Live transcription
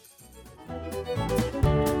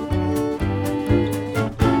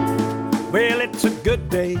good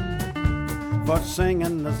day for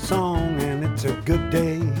singing the song, and it's a good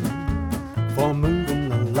day for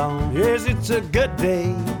moving along. Yes, it's a good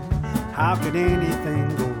day. How could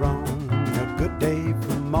anything go wrong? A good day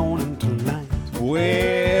from morning till night.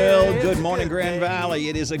 Well, good morning, Grand Valley.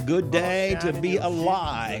 It is a good day to be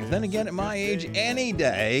alive. Then again, at my age, any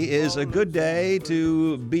day is a good day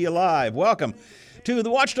to be alive. Welcome to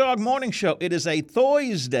the Watchdog Morning Show. It is a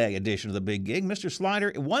Thursday edition of the Big Gig. Mr.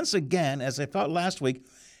 Slider, once again, as I thought last week,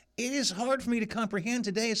 it is hard for me to comprehend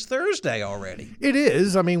today. It's Thursday already. It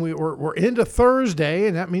is. I mean, we're into Thursday,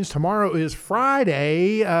 and that means tomorrow is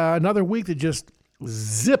Friday. Another week that just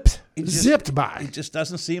zipped by. It just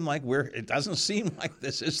doesn't seem like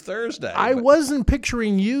this is Thursday. I wasn't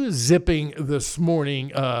picturing you zipping this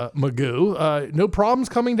morning, Magoo. No problems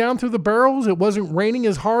coming down through the barrels. It wasn't raining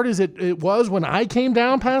as hard as it was when I came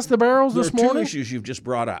down past the barrels this morning. There are two issues you've just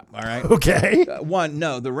brought up, all right? Okay. One,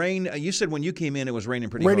 no, the rain, you said when you came in it was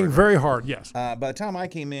raining pretty hard. Raining very hard, yes. By the time I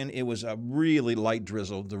came in, it was a really light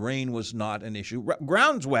drizzle. The rain was not an issue.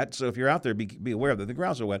 Ground's wet, so if you're out there, be aware that the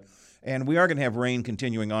grounds are wet. And we are going to have rain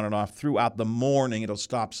continuing on and off throughout the morning. It'll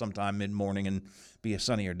stop sometime mid-morning and be a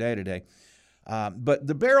sunnier day today. But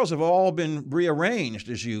the barrels have all been rearranged,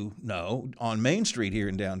 as you know, on Main Street here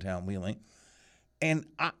in downtown Wheeling. And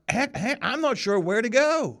I'm not sure where to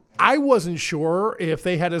go. I wasn't sure if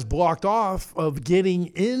they had us blocked off of getting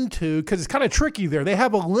into, because it's kind of tricky there. They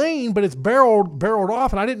have a lane, but it's barreled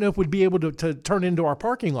off, and I didn't know if we'd be able to turn into our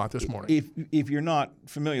parking lot this morning. If you're not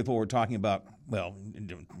familiar with what we're talking about, well,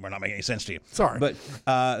 we're not making any sense to you. Sorry. But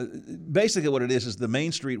basically what it is the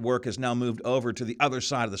Main Street work has now moved over to the other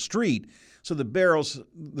side of the street. So the barrels,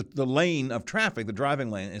 the lane of traffic, the driving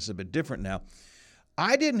lane is a bit different now.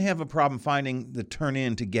 I didn't have a problem finding the turn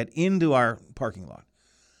in to get into our parking lot.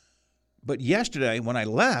 But yesterday when I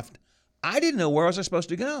left, I didn't know where was I supposed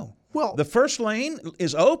to go. Well, the first lane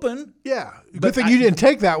is open. Yeah. Good thing you didn't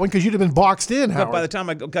take that one because you'd have been boxed in, Howard. But by the time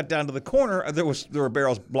I got down to the corner, there were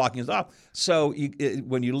barrels blocking us off. So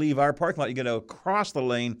when you leave our parking lot, you got to cross the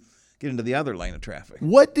lane, get into the other lane of traffic.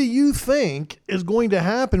 What do you think is going to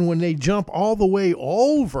happen when they jump all the way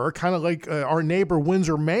over, kind of like our neighbor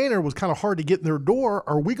Windsor Manor was kind of hard to get in their door?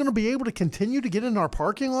 Are we going to be able to continue to get in our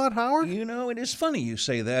parking lot, Howard? You know, it is funny you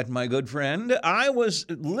say that, my good friend. I was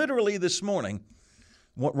literally this morning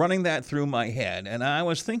running that through my head, and I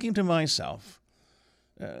was thinking to myself,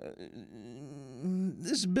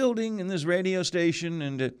 this building and this radio station,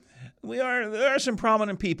 and there are some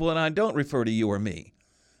prominent people, and I don't refer to you or me,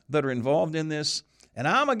 that are involved in this, and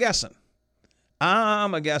I'm a guessing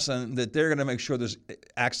that they're going to make sure there's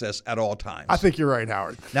access at all times. I think you're right,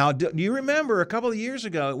 Howard. Now, do you remember a couple of years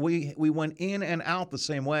ago, we went in and out the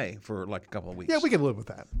same way for like a couple of weeks? Yeah, we can live with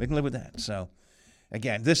that. We can live with that. So,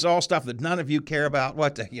 again, this is all stuff that none of you care about.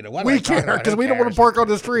 What we care because we don't want to park on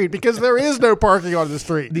the street because there is no parking on the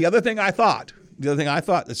street. The other thing I thought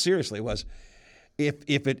that seriously was,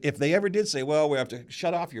 if they ever did say, well, we have to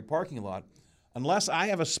shut off your parking lot, unless I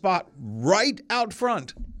have a spot right out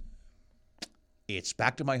front, it's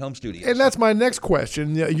back to my home studios. And that's my next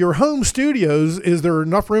question. Your home studios, is there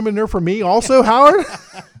enough room in there for me also, Howard?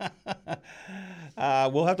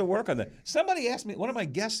 We'll have to work on that. Somebody asked me, one of my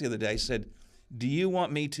guests the other day said, do you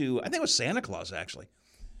want me to, I think it was Santa Claus actually,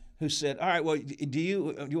 who said, all right, well,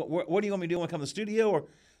 what do you want me to do when I come to the studio, or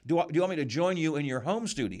do you want me to join you in your home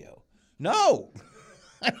studio? No.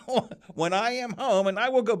 When I am home, and I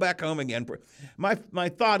will go back home again. My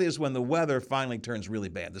thought is when the weather finally turns really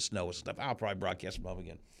bad, the snow and stuff, I'll probably broadcast from home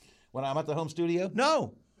again. When I'm at the home studio,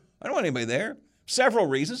 no, I don't want anybody there. Several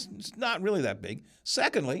reasons. It's not really that big.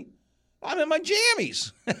 Secondly, I'm in my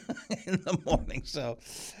jammies in the morning. So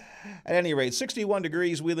at any rate, 61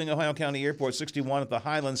 degrees, Wheeling, Ohio County Airport, 61 at the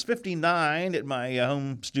Highlands, 59 at my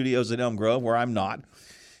home studios at Elm Grove, where I'm not.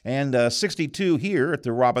 And 62 here at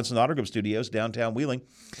the Robinson Auto Group Studios, downtown Wheeling,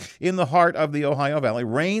 in the heart of the Ohio Valley.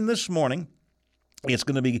 Rain this morning. It's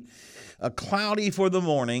going to be cloudy for the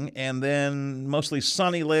morning and then mostly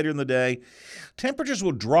sunny later in the day. Temperatures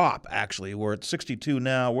will drop, actually. We're at 62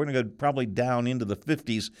 now. We're going to go probably down into the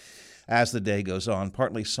 50s as the day goes on.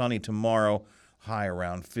 Partly sunny tomorrow, high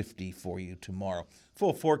around 50 for you tomorrow.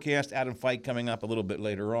 Full forecast, Adam Fike coming up a little bit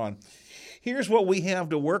later on. Here's what we have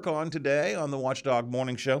to work on today on the Watchdog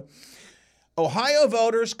Morning Show. Ohio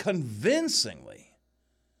voters convincingly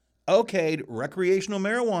okayed recreational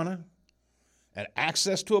marijuana and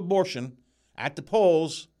access to abortion at the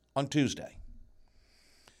polls on Tuesday.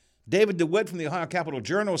 David DeWitt from the Ohio Capitol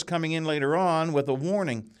Journal is coming in later on with a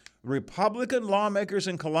warning. Republican lawmakers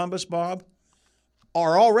in Columbus, Bob,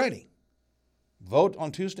 are already vote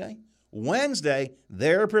on Tuesday. Wednesday,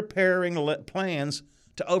 they're preparing plans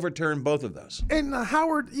to overturn both of those. And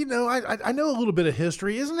Howard, I know a little bit of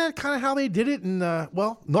history. Isn't that kind of how they did it in,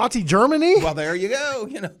 Nazi Germany? Well, there you go.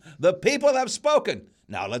 The people have spoken.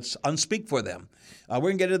 Now let's unspeak for them. We're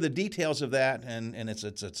going to get into the details of that, and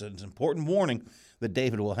it's an important warning that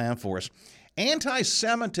David will have for us.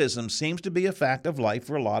 Anti-Semitism seems to be a fact of life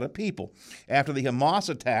for a lot of people. After the Hamas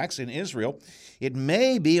attacks in Israel, it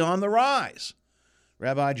may be on the rise.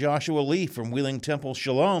 Rabbi Joshua Lee from Wheeling Temple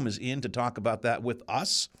Shalom is in to talk about that with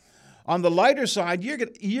us. On the lighter side,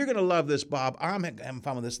 you're gonna love this, Bob. I'm having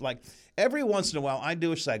fun with this. Like every once in a while, I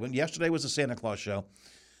do a segment. Yesterday was the Santa Claus show.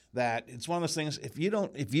 That it's one of those things. If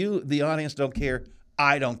you, the audience, don't care,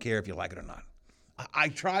 I don't care if you like it or not. I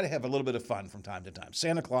try to have a little bit of fun from time to time.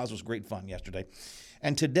 Santa Claus was great fun yesterday.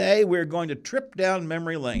 And today we're going to trip down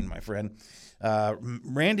memory lane, my friend.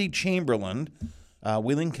 Randy Chamberlain,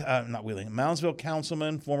 Moundsville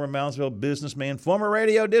councilman, former Moundsville businessman, former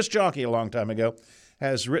radio disc jockey a long time ago,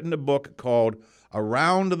 has written a book called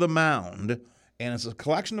Around the Mound, and it's a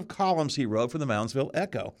collection of columns he wrote for the Moundsville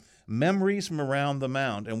Echo, memories from around the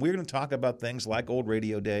mound. And we're going to talk about things like old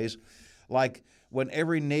radio days, like when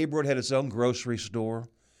every neighborhood had its own grocery store.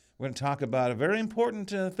 We're going to talk about a very important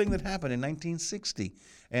thing that happened in 1960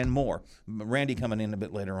 and more. Randy coming in a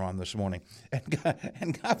bit later on this morning.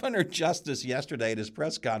 And Governor Justice yesterday at his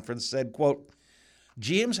press conference said, quote,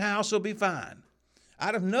 Jim's house will be fine.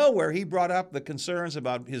 Out of nowhere, he brought up the concerns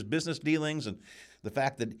about his business dealings and the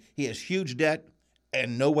fact that he has huge debt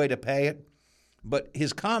and no way to pay it. But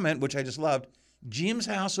his comment, which I just loved, Jim's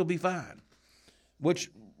house will be fine, which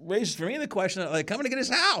raises for me the question of, like, coming to get his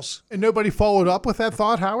house. And nobody followed up with that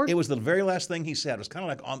thought, Howard? It was the very last thing he said. It was kind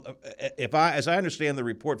of like, as I understand the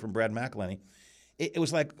report from Brad McElhenney, it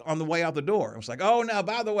was like on the way out the door. It was like, oh, now,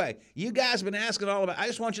 by the way, you guys have been asking all about, I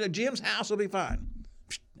just want you to, Jim's house will be fine.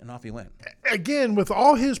 And off he went. Again, with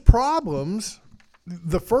all his problems,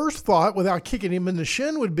 the first thought, without kicking him in the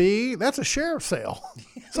shin, would be, that's a sheriff's sale.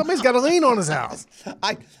 Somebody's got a lien on his house.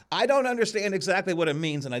 I don't understand exactly what it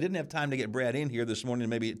means, and I didn't have time to get Brad in here this morning to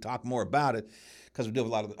maybe talk more about it because we do have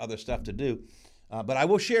a lot of other stuff to do. But I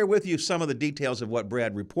will share with you some of the details of what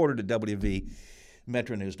Brad reported at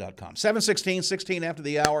WVMetroNews.com. 7:16 after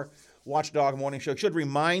the hour. Watchdog Morning Show. Should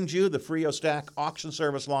remind you the 3Stack auction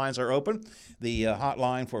service lines are open. The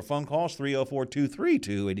hotline for phone calls,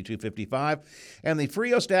 304-232-8255. And the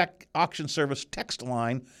 3Stack auction service text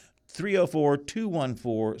line,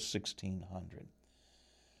 304-214-1600.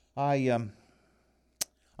 I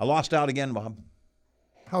lost out again, Bob.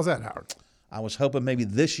 How's that, Howard? I was hoping maybe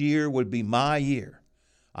this year would be my year.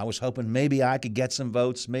 I was hoping maybe I could get some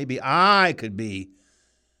votes. Maybe I could be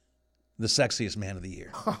the sexiest man of the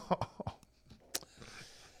year.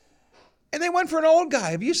 And they went for an old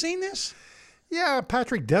guy. Have you seen this? Yeah,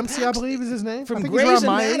 Patrick Dempsey, I believe is his name. From I think Grey's he's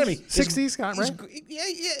around Anatomy. 60s, right?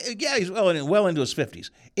 Yeah, he's well into his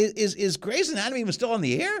 50s. Is Grey's Anatomy even still on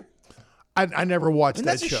the air? I never watched and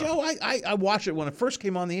that show. That's a show I watched it when it first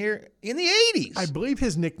came on the air in the 80s. I believe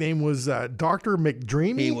his nickname was Dr.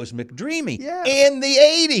 McDreamy. He was McDreamy yeah. in the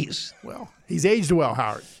 80s. Well, he's aged well,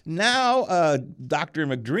 Howard. Now, Dr.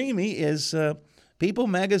 McDreamy is People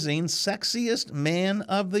Magazine's Sexiest Man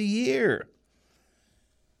of the Year.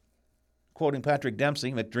 Quoting Patrick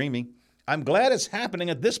Dempsey, McDreamy, I'm glad it's happening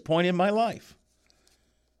at this point in my life.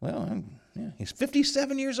 Well, he's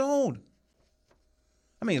 57 years old.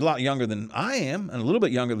 I mean, a lot younger than I am and a little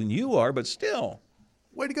bit younger than you are, but still.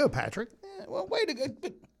 Way to go, Patrick. Yeah, well, way to go.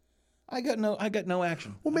 But I got no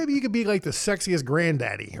action. Well, maybe you could be like the sexiest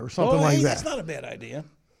granddaddy or something like that. That's not a bad idea.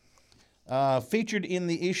 Featured in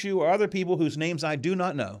the issue are other people whose names I do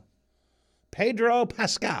not know. Pedro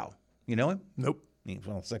Pascal. You know him? Nope. He's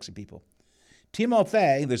one of the sexy people.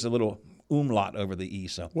 Timothée, there's a little umlaut over the E.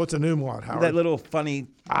 So what's an umlaut, Howard? That little funny,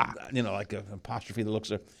 like an apostrophe that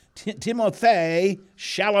looks like Timothée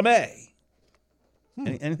Chalamet.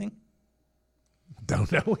 Anything? Don't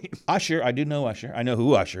know him. Usher, I do know Usher. I know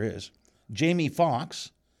who Usher is. Jamie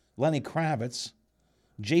Foxx, Lenny Kravitz,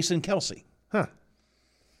 Jason Kelce. Huh.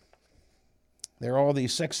 They're all the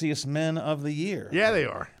sexiest men of the year. Yeah, they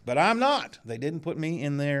are. But I'm not. They didn't put me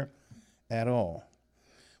in there at all.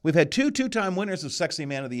 We've had two-time winners of Sexy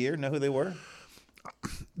Man of the Year. Know who they were?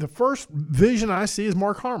 The first vision I see is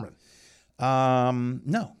Mark Harmon.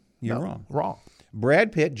 No, you're wrong. Wrong.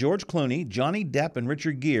 Brad Pitt, George Clooney, Johnny Depp, and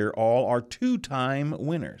Richard Gere all are two-time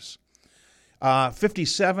winners.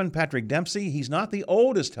 57, Patrick Dempsey. He's not the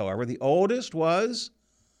oldest, however. The oldest was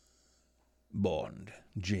Bond,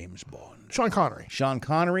 James Bond. Sean Connery. Sean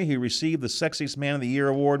Connery, he received the Sexiest Man of the Year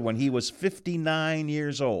award when he was 59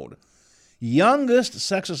 years old. Youngest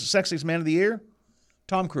Sexiest Man of the Year,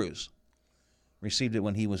 Tom Cruise. Received it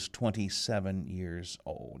when he was 27 years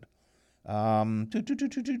old. At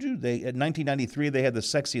 1993, they had the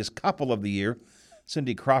sexiest couple of the year,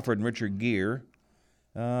 Cindy Crawford and Richard Gere.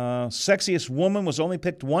 Sexiest woman was only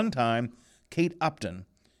picked one time, Kate Upton,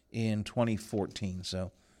 in 2014.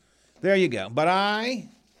 So there you go. But I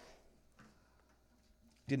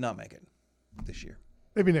did not make it this year.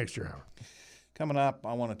 Maybe next year, Howard. Coming up,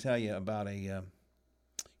 I want to tell you about we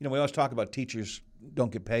always talk about teachers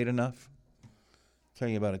don't get paid enough. Tell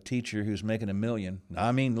you about a teacher who's making $1 million.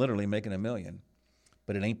 I mean, literally making $1 million,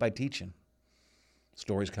 but it ain't by teaching.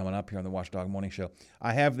 Stories coming up here on the Watchdog Morning Show.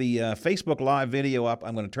 I have the Facebook Live video up.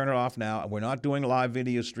 I'm going to turn it off now. We're not doing live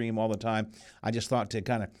video stream all the time. I just thought to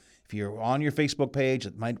kind of, if you're on your Facebook page,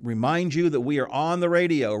 it might remind you that we are on the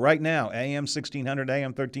radio right now. AM 1600,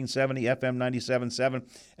 AM 1370, FM 97.7,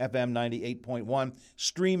 FM 98.1,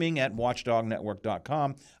 streaming at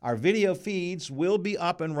watchdognetwork.com. Our video feeds will be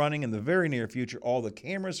up and running in the very near future. All the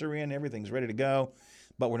cameras are in. Everything's ready to go,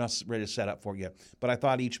 but we're not ready to set up for it yet. But I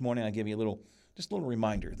thought each morning I'd give you a little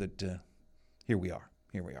reminder that here we are.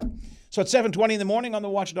 So it's 7:20 in the morning on the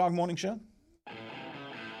Watchdog Morning Show.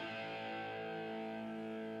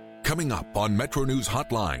 Coming up on Metro News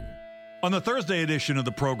Hotline. On the Thursday edition of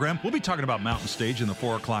the program, we'll be talking about Mountain Stage in the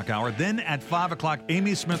 4 o'clock hour. Then at 5 o'clock,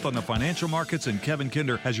 Amy Smith on the financial markets, and Kevin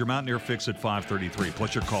Kinder has your Mountaineer Fix at 5:33.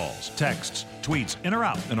 Plus your calls, texts, tweets, in or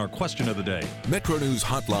out, and our question of the day. Metro News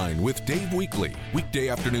Hotline with Dave Weekly. Weekday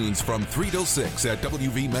afternoons from 3 till 6 at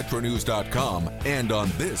WVMetroNews.com and on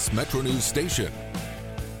this Metro News station.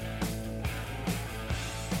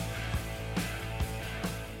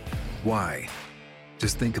 Why?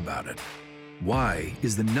 Just think about it. Why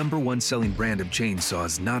is the #1 selling brand of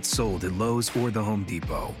chainsaws not sold at Lowe's or the Home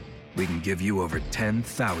Depot? We can give you over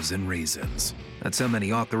 10,000 reasons. That's how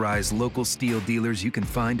many authorized local steel dealers you can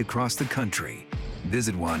find across the country.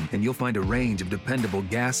 Visit one and you'll find a range of dependable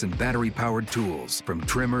gas and battery-powered tools, from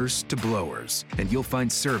trimmers to blowers. And you'll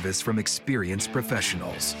find service from experienced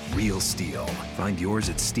professionals. Real steel. Find yours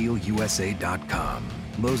at steelusa.com.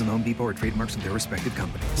 Lowe's and Home Depot are trademarks of their respective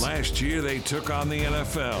companies. Last year, they took on the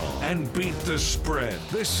NFL and beat the spread.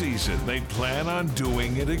 This season, they plan on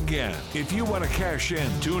doing it again. If you want to cash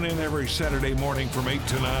in, tune in every Saturday morning from 8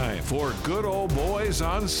 to 9 for Good Old Boys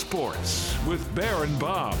on Sports with Bear and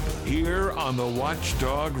Bob here on the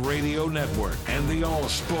Watchdog Radio Network and the All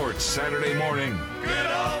Sports Saturday morning.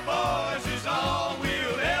 Good Old Boys is all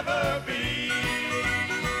we'll ever be.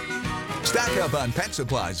 Stock up on pet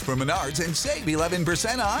supplies from Menards and save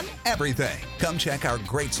 11% on everything. Come check our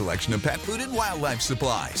great selection of pet food and wildlife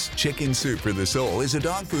supplies. Chicken Soup for the Soul is a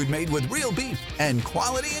dog food made with real beef and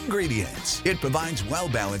quality ingredients. It provides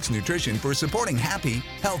well-balanced nutrition for supporting happy,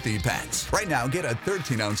 healthy pets. Right now, get a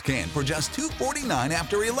 13-ounce can for just $2.49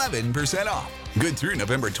 after 11% off. Good through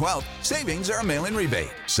November 12th. Savings are a mail-in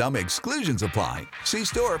rebate. Some exclusions apply. See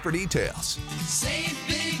store for details. Save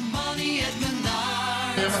big money at Menards.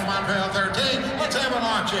 L13, let's have an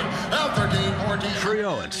auction. L13, 14.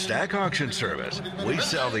 Trio and Stack Auction Service. We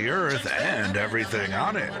sell the earth and everything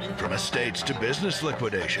on it, from estates to business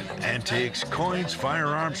liquidation, antiques, coins,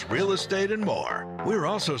 firearms, real estate, and more. We're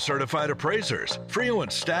also certified appraisers. Trio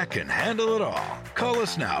and Stack can handle it all. Call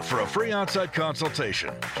us now for a free on-site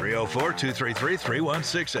consultation,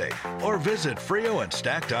 304-233-3168, or visit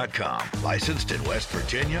FrioandStack.com. Licensed in West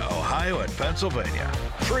Virginia, Ohio, and Pennsylvania.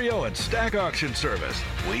 Trio and Stack Auction Service.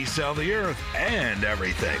 We sell the earth and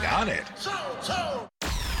everything on it.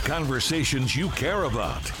 Conversations you care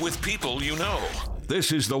about with people you know.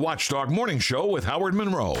 This is the Watchdog Morning Show with Howard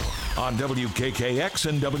Monroe on WKKX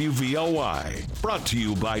and WVLY. Brought to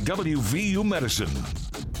you by WVU Medicine.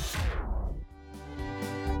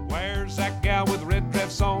 Where's that gal with the red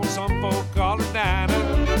dress on? Some folk call her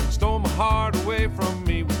Dinah. Stole my heart away from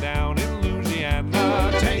me down in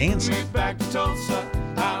Louisiana. Take me back to Tulsa.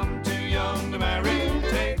 I'm too young to marry.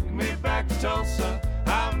 Take me back to Tulsa.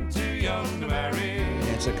 I'm too young to marry.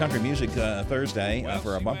 It's a country music Thursday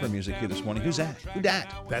for our bumper music here this morning. Who's that? Who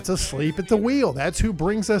dat? That's Asleep at the Wheel. That's who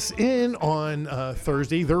brings us in on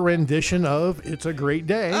Thursday, their rendition of It's a Great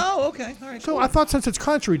Day. Oh, okay. All right. So cool. I thought, since it's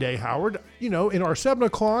Country Day, Howard, in our 7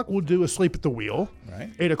 o'clock, we'll do Asleep at the Wheel.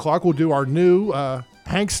 Right. 8 o'clock, we'll do our new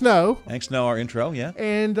Hank Snow. Hank Snow, our intro, yeah.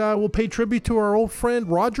 And we'll pay tribute to our old friend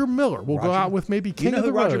Roger Miller. We'll go out with maybe King of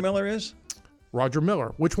the Road. You know who Roger Miller is? Roger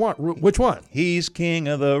Miller. Which one? Which one? He's king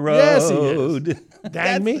of the road. Yes, he is.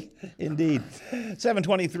 Dang me. Indeed.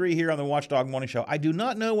 7:23 here on the Watchdog Morning Show. I do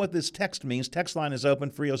not know what this text means. Text line is open.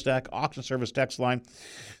 Frio Stack Auction Service text line,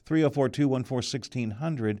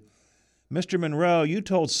 304-214-1600. Mr. Monroe, you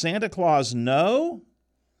told Santa Claus no?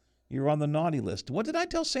 You're on the naughty list. What did I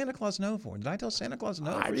tell Santa Claus no for? Did I tell Santa Claus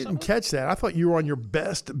no for I didn't something? catch that. I thought you were on your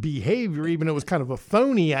best behavior, even though it was kind of a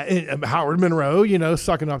phony Howard Monroe,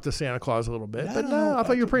 sucking up to Santa Claus a little bit. But no, I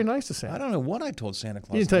thought you were pretty nice to Santa. I don't know what I told Santa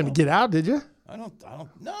Claus. You didn't tell him to get out, did you? No,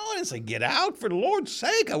 I didn't say get out. For the Lord's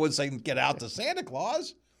sake, I wouldn't say get out to Santa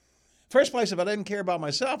Claus. First place, if I didn't care about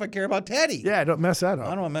myself, I care about Teddy. Yeah, don't mess that up.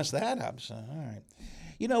 I don't want to mess that up. So, all right.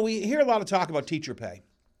 We hear a lot of talk about teacher pay.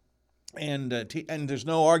 And there's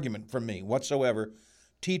no argument from me whatsoever.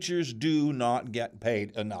 Teachers do not get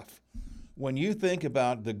paid enough. When you think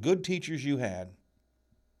about the good teachers you had,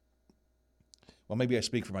 well, maybe I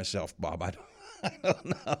speak for myself, Bob. I don't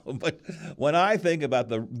know. But when I think about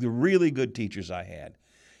the really good teachers I had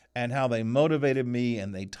and how they motivated me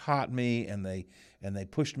and they taught me and they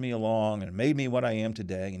pushed me along and made me what I am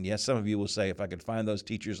today, and yes, some of you will say if I could find those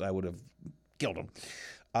teachers, I would have killed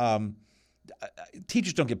them.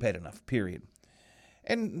 Teachers don't get paid enough, period.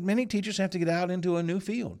 And many teachers have to get out into a new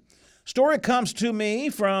field. Story comes to me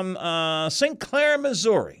from St. Clair,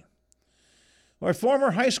 Missouri, where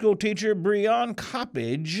former high school teacher Marrijuanna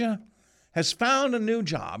Coppage has found a new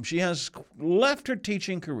job. She has left her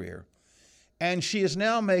teaching career, and she is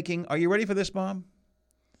now making, are you ready for this, Bob?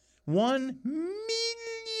 $1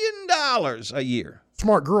 million a year.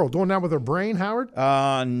 Smart girl. Doing that with her brain, Howard?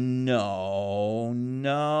 No,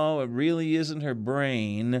 it really isn't her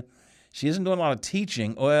brain. She isn't doing a lot of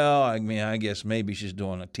teaching. Well, I guess maybe she's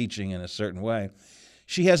doing a teaching in a certain way.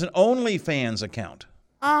 She has an OnlyFans account.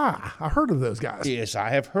 I heard of those guys. Yes, I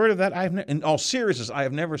have heard of that. In all seriousness, I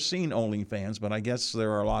have never seen OnlyFans, but I guess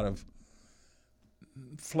there are a lot of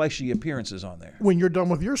fleshy appearances on there. When you're done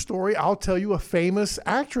with your story, I'll tell you a famous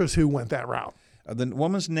actress who went that route. The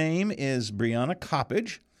woman's name is Marrijuanna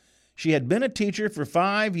Coppage. She had been a teacher for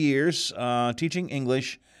 5 years, teaching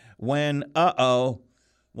English, when,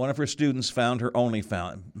 one of her students found her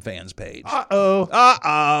OnlyFans page.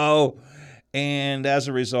 And as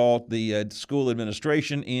a result, the school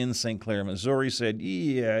administration in St. Clair, Missouri said,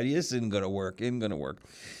 yeah, this isn't going to work.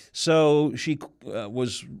 So she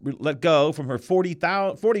was let go from her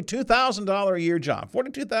 $42,000 a year job.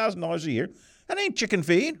 $42,000 a year. That ain't chicken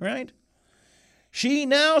feed, right? She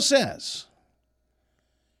now says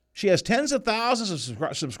she has tens of thousands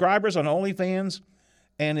of subscribers on OnlyFans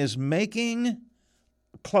and is making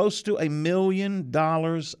close to $1 million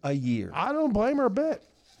a year. I don't blame her a bit.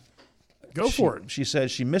 Go for it. She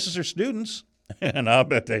says she misses her students, and I'll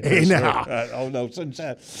bet they miss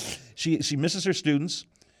her. She misses her students.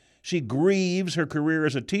 She grieves her career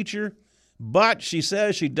as a teacher, but she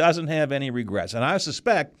says she doesn't have any regrets. And I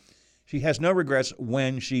suspect she has no regrets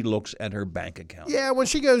when she looks at her bank account. Yeah, when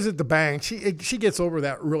she goes at the bank, she gets over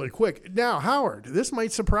that really quick. Now, Howard, this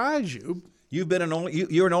might surprise you. You're an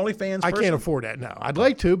OnlyFans person? I can't afford that now. I'd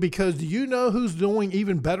like to, because do you know who's doing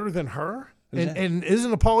even better than her? And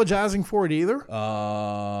isn't apologizing for it either?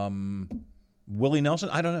 Willie Nelson?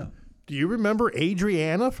 I don't know. Do you remember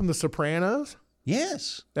Adriana from The Sopranos?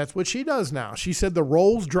 Yes. That's what she does now. She said the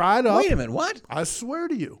roles dried up. Wait a minute, what? I swear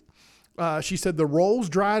to you. She said the roles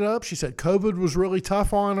dried up. She said COVID was really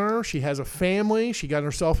tough on her. She has a family. She got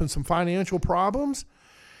herself in some financial problems.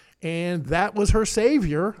 And that was her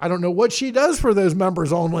savior. I don't know what she does for those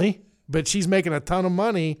members only, but she's making a ton of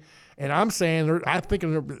money. And I'm saying, I think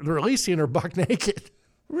they're releasing her buck naked.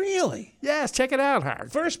 Really? Yes, check it out,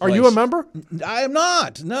 Howard. First place. Are you a member? I am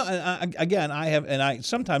not. No, I have, and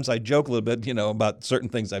sometimes I joke a little bit, about certain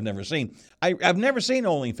things I've never seen. I've never seen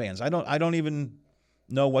OnlyFans. I don't even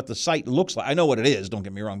know what the site looks like. I know what it is, don't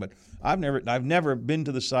get me wrong, but I've never been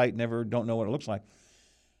to the site, don't know what it looks like.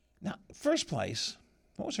 Now, first place,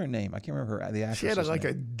 what was her name? I can't remember the actress. She had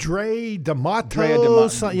a Dre D'Amato.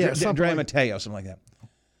 Dre Mateo, something like that.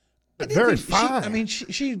 Very fine.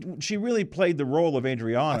 She really played the role of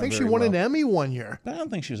Adriana. I think she won an Emmy one year. But I don't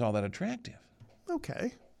think she was all that attractive.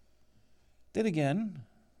 Okay. Then again.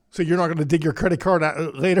 So you're not going to dig your credit card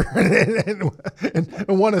out later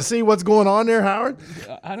and want to see what's going on there, Howard?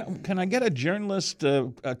 Can I get a journalist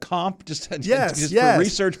comp just for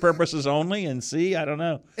research purposes only and see? I don't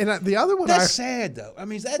know. And the other one, that's sad though.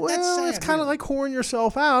 That's sad. It's kind of like whoring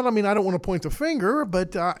yourself out. I don't want to point the finger,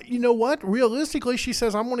 but you know what? Realistically, she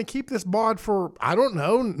says, I'm going to keep this bod for, I don't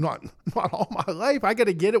know, not all my life. I got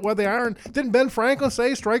to get it while the iron. Didn't Ben Franklin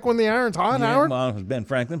say strike when the iron's hot, Howard? Well, it was Ben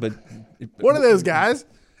Franklin, but one of those guys.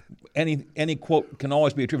 Any quote can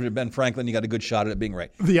always be attributed to Ben Franklin. You got a good shot at it being right.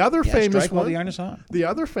 The other famous one. The iron is hot. The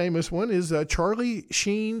other famous one is Charlie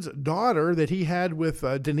Sheen's daughter that he had with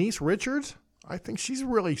Denise Richards. I think she's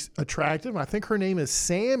really attractive. I think her name is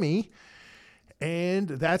Sammy, and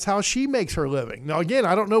that's how she makes her living. Now, again,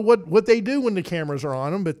 I don't know what they do when the cameras are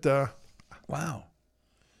on them, but wow.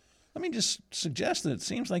 Let me just suggest that it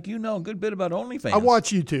seems like you know a good bit about OnlyFans. I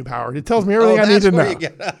watch YouTube, Howard. It tells me everything I need to know.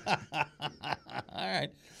 All right.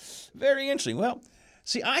 Very interesting. Well,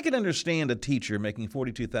 see, I can understand a teacher making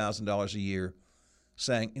 $42,000 a year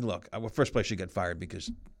saying, look, first place you get fired because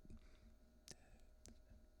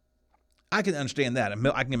I can understand that.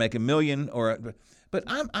 I can make $1 million, but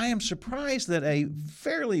I am surprised that a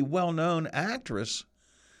fairly well-known actress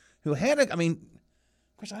who had of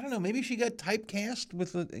course, I don't know. Maybe she got typecast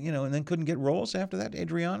with and then couldn't get roles after that.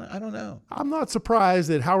 Adriana, I don't know. I'm not surprised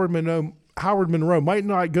that Howard Monroe might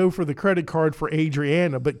not go for the credit card for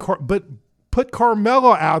Adriana, but put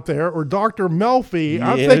Carmela out there or Dr. Melfi.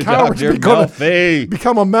 I think Howard's going to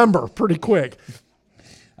become a member pretty quick.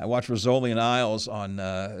 I watch Rizzoli and Isles on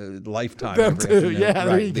Lifetime. Them too. Afternoon. Yeah,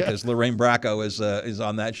 there you because go. Lorraine Bracco is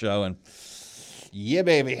on that show, and yeah,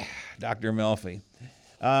 baby, Dr. Melfi.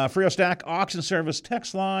 Frio Stack Auction Service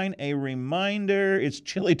text line. A reminder: it's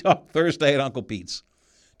Chili Dog Thursday at Uncle Pete's.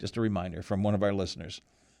 Just a reminder from one of our listeners.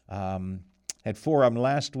 Had 4 of them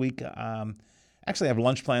last week. Actually, I have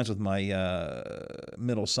lunch plans with my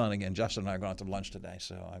middle son again. Justin and I are going to lunch today,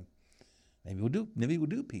 so maybe we'll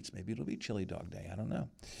do Pete's. Maybe it'll be Chili Dog Day. I don't know.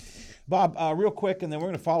 Bob, real quick, and then we're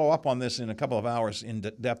going to follow up on this in a couple of hours in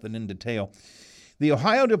depth and in detail. The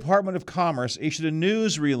Ohio Department of Commerce issued a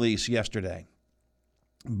news release yesterday.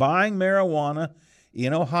 Buying marijuana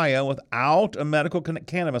in Ohio without a medical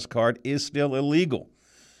cannabis card is still illegal.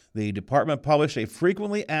 The department published a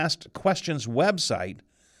frequently asked questions website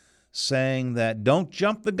saying that don't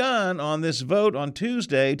jump the gun on this vote on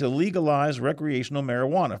Tuesday to legalize recreational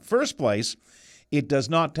marijuana. First place, it does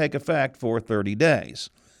not take effect for 30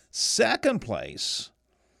 days. Second place,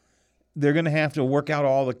 they're going to have to work out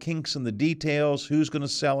all the kinks and the details, who's going to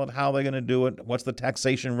sell it, how they're going to do it, what's the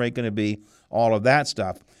taxation rate going to be, all of that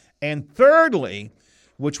stuff. And thirdly,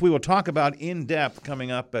 which we will talk about in depth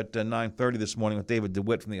coming up at 9:30 this morning with David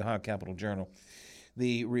DeWitt from the Ohio Capitol Journal,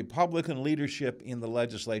 the Republican leadership in the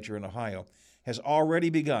legislature in Ohio has already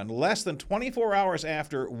begun, less than 24 hours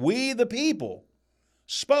after we, the people,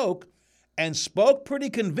 spoke pretty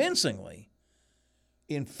convincingly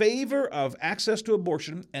in favor of access to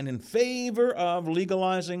abortion and in favor of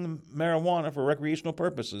legalizing marijuana for recreational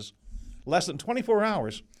purposes. Less than 24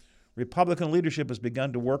 hours, Republican leadership has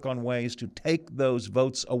begun to work on ways to take those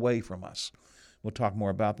votes away from us. We'll talk more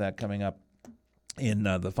about that coming up in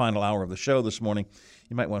the final hour of the show this morning.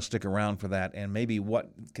 You might want to stick around for that and maybe what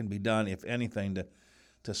can be done, if anything,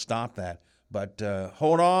 to stop that. But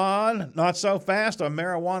hold on, not so fast on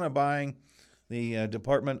marijuana buying. The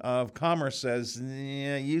Department of Commerce says,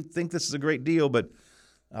 yeah, you think this is a great deal, but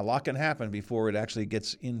a lot can happen before it actually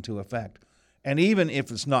gets into effect. And even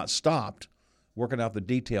if it's not stopped, working out the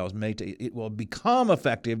details, it will become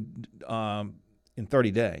effective in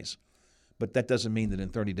 30 days. But that doesn't mean that in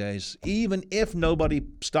 30 days, even if nobody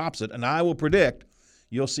stops it, and I will predict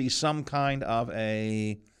you'll see some kind of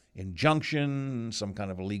a injunction, some kind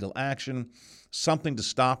of a legal action, something to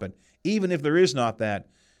stop it. Even if there is not that,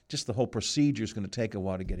 just the whole procedure is going to take a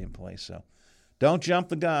while to get in place. So don't jump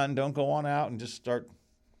the gun. Don't go on out and just start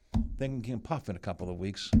thinking you can puff in a couple of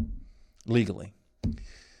weeks legally.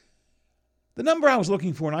 The number I was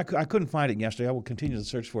looking for, and I couldn't find it yesterday. I will continue to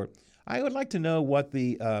search for it. I would like to know what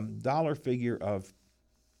the dollar figure of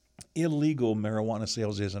illegal marijuana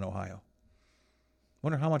sales is in Ohio.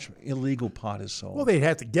 Wonder how much illegal pot is sold. Well, they'd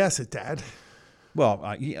have to guess at that. Well,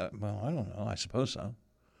 I don't know. I suppose so.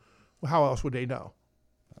 Well, how else would they know?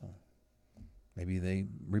 Maybe they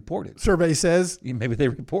report it. Survey says. Maybe they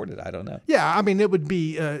report it. I don't know. Yeah, I mean, it would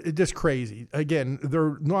be just crazy. Again,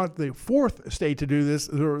 they're not the 4th state to do this.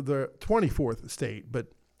 They're the 24th state. But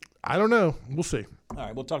I don't know. We'll see. All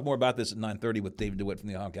right, we'll talk more about this at 9:30 with David DeWitt from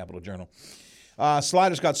the Ohio Capitol Journal.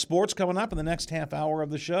 Slider's got sports coming up in the next half hour of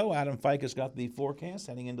the show. Adam Fike has got the forecast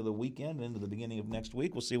heading into the weekend, into the beginning of next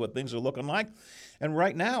week. We'll see what things are looking like. And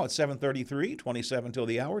right now at 7:33, 27 till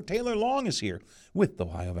the hour, Taylor Long is here with the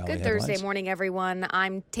Ohio Valley Good Headlines. Thursday morning, everyone.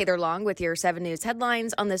 I'm Taylor Long with your 7 News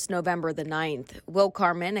headlines on this November the 9th. Will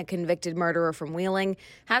Carman, a convicted murderer from Wheeling,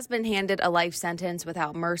 has been handed a life sentence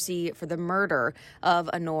without mercy for the murder of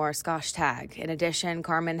Honora Skoshtag. In addition,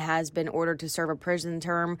 Carman has been ordered to serve a prison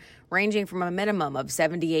term ranging from a minimum of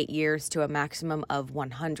 78 years to a maximum of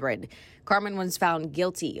 100. Carman was found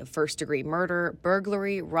guilty of first-degree murder,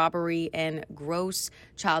 burglary, robbery, and gross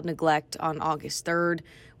child neglect on August 3rd.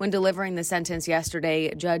 When delivering the sentence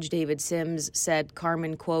yesterday, Judge David Sims said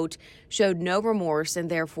Carman, quote, showed no remorse and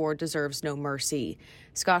therefore deserves no mercy.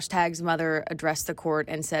 Skoshtag's mother addressed the court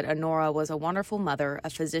and said Honora was a wonderful mother, a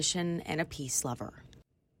physician, and a peace lover.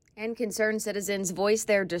 And concerned citizens voiced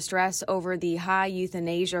their distress over the high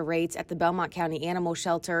euthanasia rates at the Belmont County Animal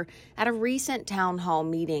Shelter at a recent town hall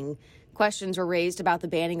meeting. Questions were raised about the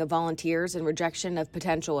banning of volunteers and rejection of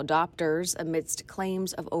potential adopters amidst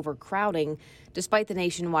claims of overcrowding. Despite the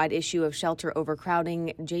nationwide issue of shelter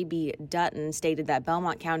overcrowding, J.B. Dutton stated that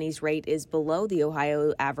Belmont County's rate is below the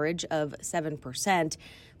Ohio average of 7%.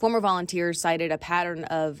 Former volunteers cited a pattern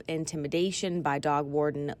of intimidation by dog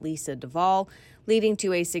warden Lisa Duvall, leading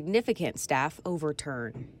to a significant staff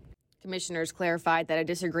overturn. Commissioners clarified that a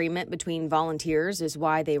disagreement between volunteers is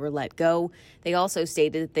why they were let go. They also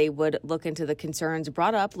stated that they would look into the concerns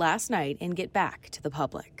brought up last night and get back to the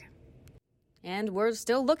public. And we're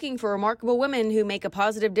still looking for remarkable women who make a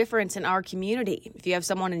positive difference in our community. If you have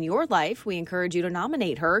someone in your life, we encourage you to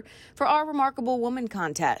nominate her for our Remarkable Woman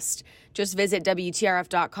contest. Just visit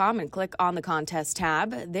WTRF.com and click on the contest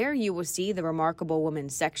tab. There you will see the Remarkable Woman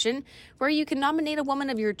section where you can nominate a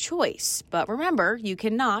woman of your choice. But remember, you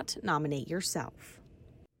cannot nominate yourself.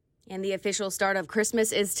 And the official start of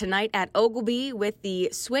Christmas is tonight at Oglebay with the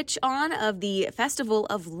switch on of the Festival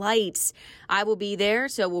of Lights. I will be there,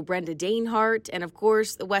 so will Brenda Danehart, and of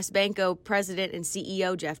course, the West Banco president and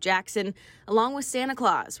CEO Jeff Jackson, along with Santa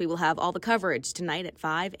Claus. We will have all the coverage tonight at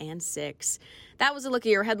 5 and 6. That was a look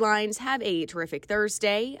at your headlines. Have a terrific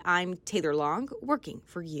Thursday. I'm Taylor Long, working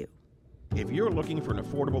for you. If you're looking for an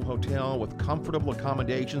affordable hotel with comfortable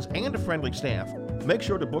accommodations and a friendly staff, make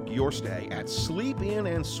sure to book your stay at Sleep Inn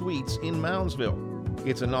and Suites in Moundsville.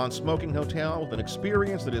 It's a non-smoking hotel with an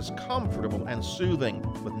experience that is comfortable and soothing.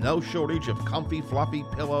 With no shortage of comfy, fluffy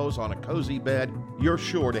pillows on a cozy bed, you're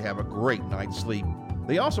sure to have a great night's sleep.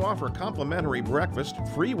 They also offer complimentary breakfast,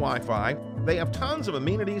 free Wi-Fi. They have tons of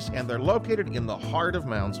amenities, and they're located in the heart of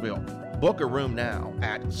Moundsville. Book a room now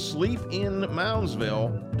at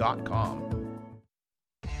sleepinmoundsville.com.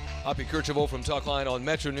 Hoppy Kercheval from Talkline on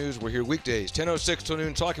Metro News. We're here weekdays, 10:06 till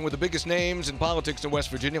noon, talking with the biggest names in politics in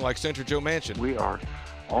West Virginia, like Senator Joe Manchin. We are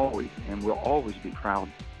always and will always be proud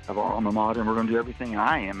of our alma mater, and we're going to do everything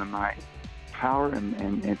I am in my power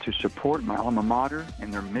and to support my alma mater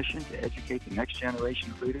and their mission to educate the next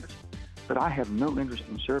generation of leaders. But I have no interest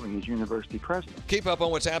in serving as university president. Keep up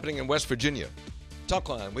on what's happening in West Virginia.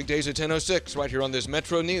 Talkline, weekdays at 10:06, right here on this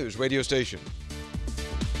Metro News radio station.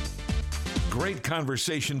 Great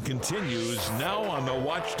conversation continues now on the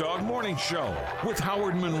Watchdog Morning Show with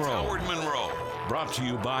Howard Monroe. Brought to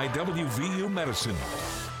you by WVU Medicine.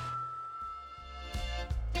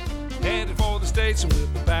 Headed for the station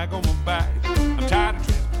with the bag on my back. I'm tired of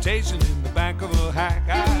transportation in the back of a hack.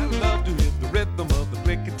 I love to hit the rhythm of the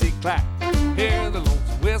clickety-clack. Hear the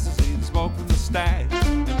lonesome whistles, see the smoke from the stack.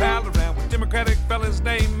 And pal around with Democratic fellas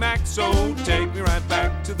named Mac. So take me right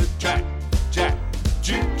back to the track. Jack.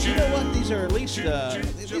 You know what? These are at least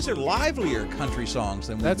these are livelier country songs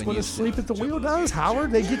than we've That's been what used Asleep to. at the Wheel does, Howard.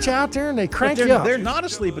 They get you out there and they crank But you up. they're not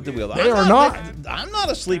asleep at the wheel. They are not. I'm not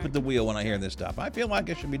asleep at the wheel when I hear this stuff. I feel like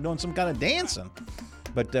I should be doing some kind of dancing.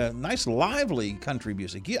 But nice, lively country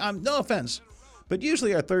music. No offense, but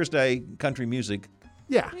usually our Thursday country music.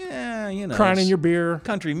 Yeah, you know. Crying in your beer.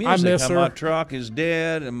 Country music. I miss her. My truck is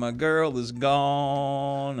dead and my girl is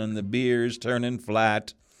gone and the beer's turning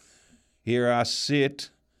flat. Here I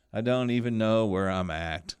sit. I don't even know where I'm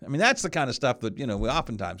at. I mean, that's the kind of stuff that, we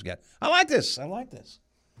oftentimes get. I like this.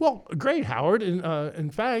 Well, great, Howard. And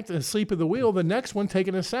in fact, Asleep at the Wheel, the next one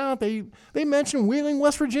taking us out, they mentioned Wheeling,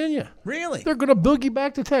 West Virginia. Really? They're going to boogie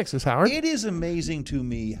back to Texas, Howard. It is amazing to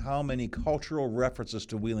me how many cultural references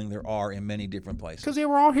to Wheeling there are in many different places. Because they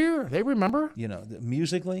were all here. They remember.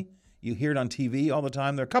 Musically, you hear it on TV all the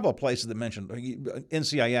time. There are a couple of places that mention,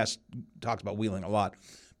 NCIS talks about Wheeling a lot.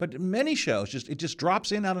 But many shows, it just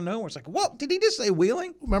drops in out of nowhere. It's like, whoa, did he just say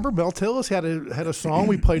Wheeling? Remember, Mel Tillis had a song.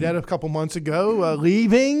 We played that a couple months ago,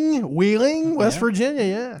 Leaving Wheeling, West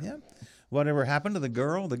Virginia, yeah. Whatever happened to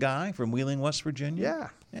the guy from Wheeling, West Virginia?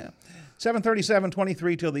 Yeah.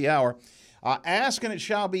 7:37:23 till the hour. Ask and it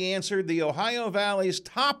shall be answered. The Ohio Valley's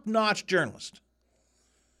top-notch journalist.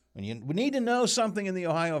 When you need to know something in the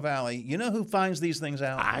Ohio Valley, you know who finds these things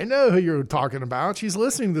out? I know who you're talking about. She's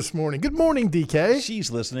listening this morning. Good morning, DK.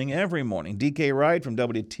 She's listening every morning. DK Wright from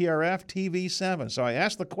WTRF TV7. So I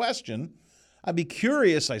asked the question. I'd be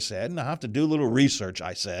curious, I said, and I have to do a little research,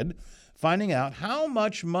 I said, finding out how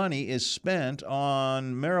much money is spent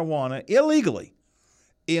on marijuana illegally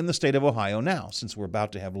in the state of Ohio now, since we're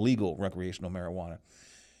about to have legal recreational marijuana.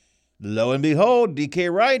 Lo and behold,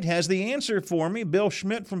 DK Wright has the answer for me. Bill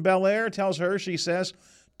Schmidt from Bel Air tells her, she says,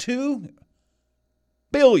 $2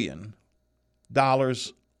 billion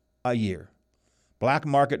a year. Black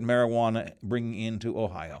market marijuana bringing into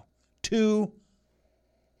Ohio. $2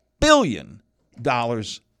 billion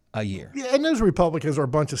a year. Yeah, and those Republicans are a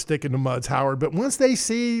bunch of stick in the muds, Howard. But once they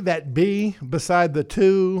see that B beside the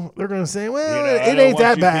 2, they're going to say, well, it ain't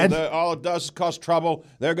that bad. All it does is cause trouble.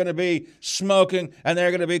 They're going to be smoking, and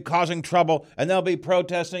they're going to be causing trouble, and they'll be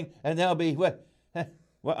protesting, and they'll be, what?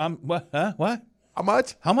 What? How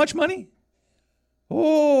much? How much money?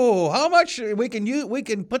 Oh, how much we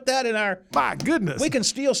can put that in our. My goodness. We can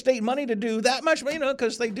steal state money to do that much,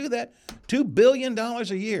 because they do that. $2 billion a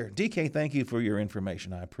year. DK, thank you for your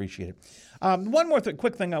information. I appreciate it. One more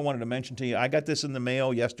quick thing I wanted to mention to you. I got this in the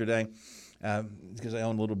mail yesterday because I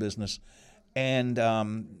own a little business. And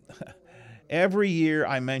every year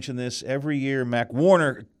I mention this. Every year Mac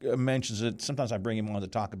Warner mentions it. Sometimes I bring him on to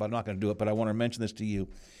talk about it. I'm not going to do it, but I want to mention this to you.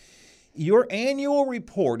 Your annual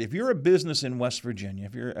report, if you're a business in West Virginia,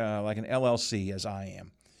 if you're like an LLC, as I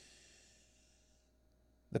am,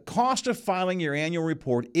 the cost of filing your annual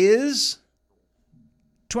report is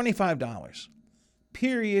 $25.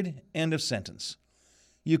 Period. End of sentence.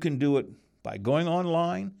 You can do it by going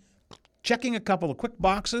online, checking a couple of quick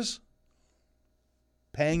boxes,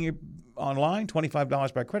 paying your online,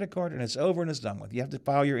 $25 by credit card, and it's over and it's done with. You have to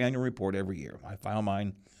file your annual report every year. I file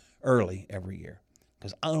mine early every year,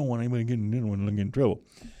 because I don't want anybody getting in trouble.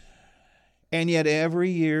 And yet every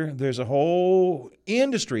year there's a whole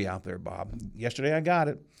industry out there, Bob. Yesterday I got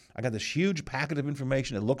it. I got this huge packet of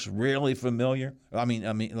information. It looks really familiar. I mean,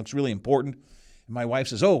 it looks really important. And my wife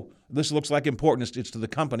says, "Oh, this looks like important. It's to the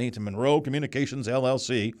company, to Monroe Communications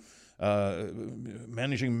LLC,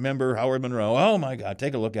 managing member Howard Monroe." Oh my God,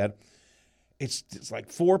 take a look at it. It's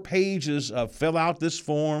like 4 pages of fill out this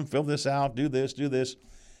form, fill this out, do this,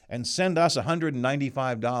 and send us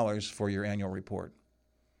 $195 for your annual report.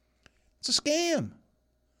 It's a scam.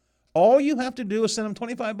 All you have to do is send them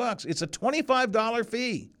 $25. It's a $25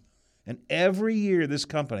 fee. And every year this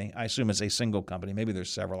company, I assume it's a single company, maybe there's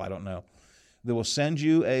several, I don't know, they will send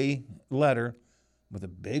you a letter with a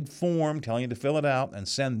big form telling you to fill it out and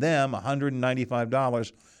send them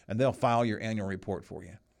 $195, and they'll file your annual report for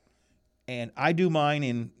you. And I do mine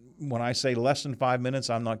in, when I say less than 5 minutes,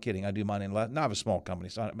 I'm not kidding. I do mine in less. Now I have a small company,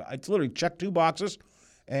 so I literally check 2 boxes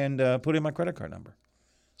and put in my credit card number.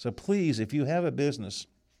 So please, if you have a business,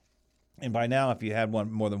 and by now if you had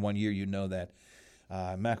one more than 1 year, you know that.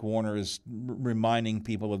 Mac Warner is reminding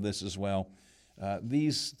people of this as well.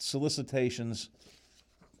 These solicitations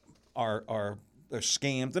are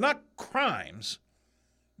scams. They're not crimes,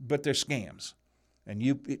 but they're scams. And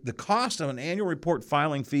the cost of an annual report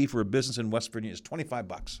filing fee for a business in West Virginia is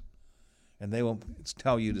 $25. And they will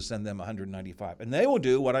tell you to send them $195. And they will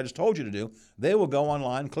do what I just told you to do. They will go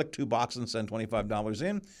online, click 2 boxes, and send $25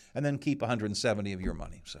 in, and then keep $170 of your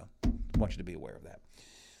money. So I want you to be aware of that.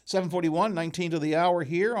 7:41, 19 to the hour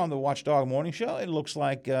here on the Watchdog Morning Show. It looks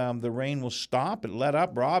like the rain will stop. It let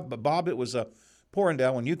up, Rob. But Bob, it was pouring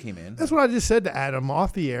down when you came in. That's what I just said to Adam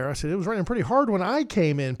off the air. I said, it was raining pretty hard when I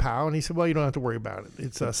came in, pal. And he said, well, you don't have to worry about it.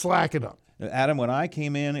 It's slacking up. Adam, when I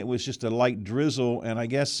came in, it was just a light drizzle, and I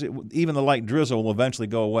guess even the light drizzle will eventually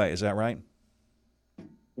go away. Is that right?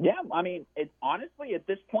 Yeah, I mean, honestly, at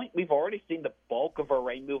this point, we've already seen the bulk of our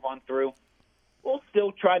rain move on through. We'll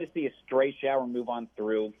still try to see a stray shower move on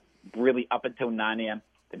through, really up until 9 a.m.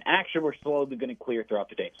 Then actually, we're slowly going to clear throughout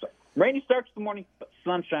the day. So rainy starts in the morning, but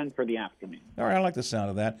sunshine for the afternoon. All right, I like the sound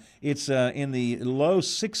of that. It's in the low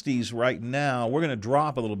 60s right now. We're going to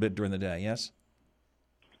drop a little bit during the day, yes?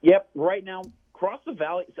 Yep, right now, across the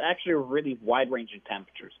valley, it's actually a really wide range of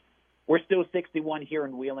temperatures. We're still 61 here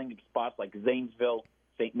in Wheeling, in spots like Zanesville,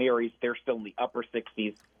 St. Mary's. They're still in the upper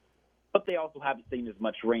 60s, but they also haven't seen as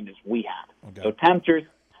much rain as we have. Okay. So temperatures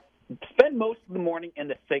spend most of the morning in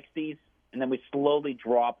the 60s, and then we slowly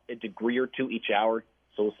drop a degree or 2 each hour.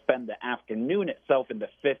 So we'll spend the afternoon itself in the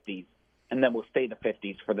 50s, and then we'll stay in the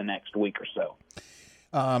 50s for the next week or so.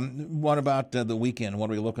 What about the weekend? What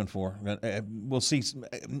are we looking for? We'll see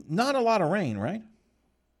not a lot of rain, right?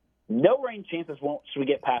 No rain chances once we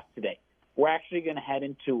get past today. We're actually going to head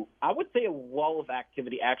into, I would say, a lull of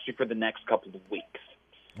activity actually for the next couple of weeks.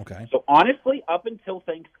 Okay. So honestly, up until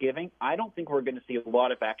Thanksgiving, I don't think we're going to see a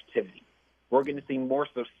lot of activity. We're going to see more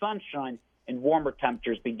so sunshine and warmer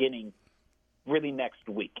temperatures beginning really next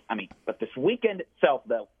week. But this weekend itself,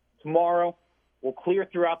 though, tomorrow we'll clear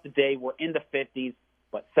throughout the day. We're in the 50s,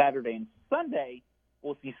 but Saturday and Sunday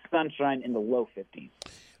we'll see sunshine in the low 50s.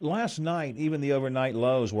 Last night, even the overnight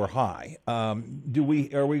lows were high. Are we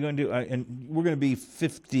going to do? And we're going to be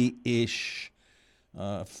 50-ish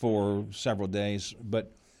for several days.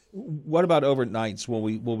 But what about overnights? Will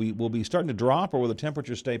we be starting to drop, or will the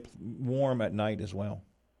temperature stay warm at night as well?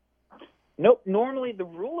 Nope. Normally, the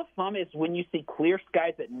rule of thumb is when you see clear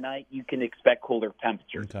skies at night, you can expect cooler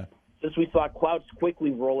temperatures. Okay. since we saw clouds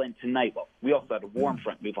quickly roll in tonight, well, we also had a warm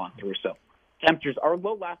front move on through. So temperatures, our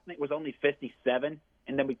low last night was only 57,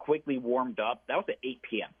 and then we quickly warmed up. That was at 8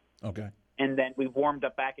 p.m. Okay. And then we warmed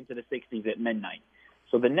up back into the 60s at midnight.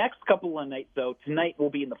 So the next couple of nights, so tonight will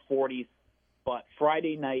be in the 40s, but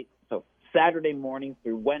Friday night, so Saturday morning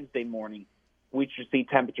through Wednesday morning, we should see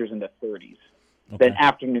temperatures in the 30s. Okay. Then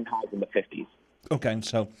afternoon highs in the 50s. Okay,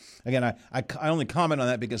 so again, I only comment on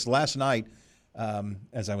that because last night,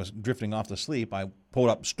 as I was drifting off to sleep, I pulled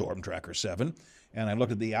up Storm Tracker 7, and I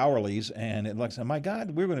looked at the hourlies, and it looks, my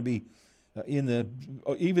God, we're going to be in the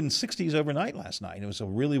even 60s overnight last night. It was a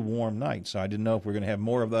really warm night, so I didn't know if we're going to have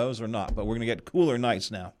more of those or not, but we're going to get cooler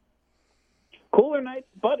nights now. Cooler nights,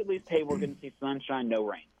 but at least, hey, we're going to see sunshine, no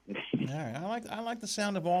rain. All right, I like the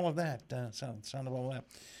sound of all of that. Sound of all of that.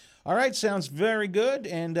 All right, sounds very good.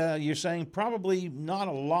 And you're saying probably not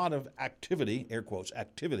a lot of activity, air quotes,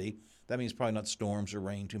 activity. That means probably not storms or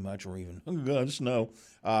rain too much or even, oh God, snow,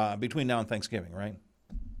 between now and Thanksgiving, right?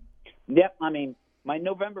 Yep, I mean, my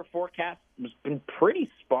November forecast has been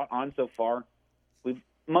pretty spot on so far.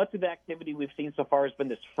 Much of the activity we've seen so far has been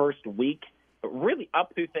this first week, but really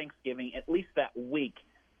up through Thanksgiving, at least that week,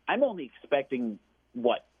 I'm only expecting,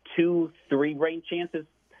 2-3 rain chances?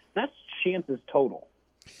 That's chances total.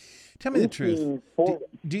 Tell me the truth.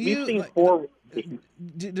 Do you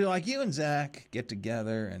like you and Zach get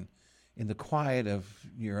together and in the quiet of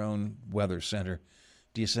your own weather center,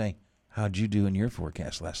 do you say, how'd you do in your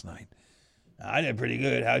forecast last night? I did pretty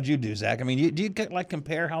good. How'd you do, Zach? I mean, do you like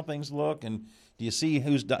compare how things look, and do you see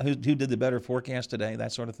who did the better forecast today,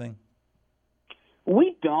 that sort of thing?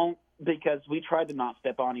 We don't, because we try to not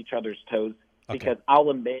step on each other's toes. Okay. Because I'll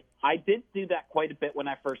admit, I did do that quite a bit when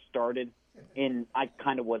I first started, and I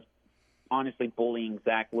kind of was honestly bullying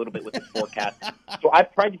Zach a little bit with his forecast. So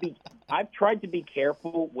I've tried to be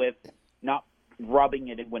careful with not rubbing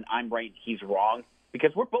it in when I'm right, he's wrong,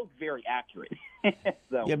 because we're both very accurate.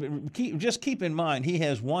 So. Yeah, but keep in mind, he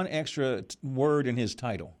has one extra word in his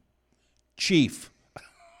title, chief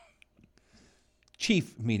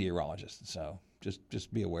meteorologist. So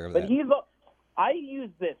just be aware of that. But I use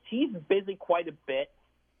this. He's busy quite a bit,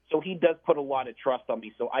 so he does put a lot of trust on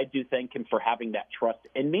me. So I do thank him for having that trust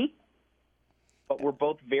in me. But we're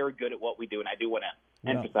both very good at what we do, and I do want to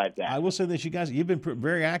emphasize that. I will say this, you guys, you've been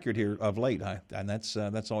very accurate here of late, and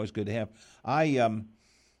that's always good to have. I was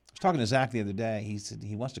talking to Zach the other day. He said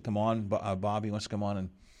he wants to come on, Bob, he wants to come on and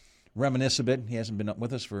reminisce a bit. He hasn't been up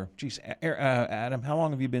with us for, Adam, how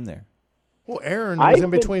long have you been there? Well, Aaron was in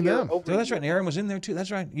between them. So that's right, and Aaron was in there too.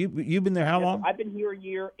 That's right. You've been there how long? I've been here a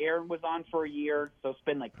year. Aaron was on for a year, so it's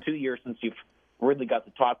been like 2 years since you've really got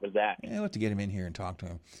to talk with Zach. Yeah, we'll have to get him in here and talk to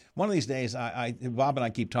him. One of these days, Bob and I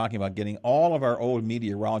keep talking about getting all of our old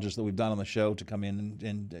meteorologists that we've done on the show to come in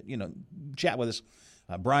and chat with us.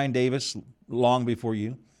 Brian Davis, long before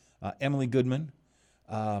you. Emily Goodman.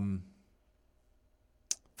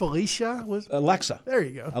 Felicia was? Alexa. There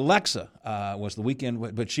you go. Alexa was the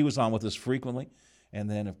weekend, but she was on with us frequently. And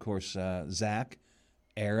then, of course, Zach,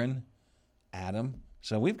 Aaron, Adam.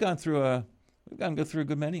 So we've gone through a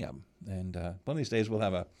good many of them. And one of these days we'll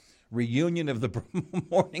have a reunion of the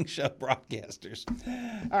morning show broadcasters.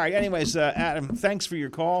 All right. Anyways, Adam, thanks for your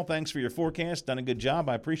call. Thanks for your forecast. Done a good job.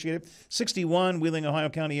 I appreciate it. 61, Wheeling, Ohio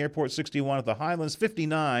County Airport, 61 at the Highlands,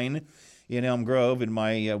 59 in Elm Grove in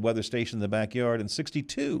my weather station in the backyard, and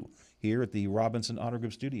 62 here at the Robinson Auto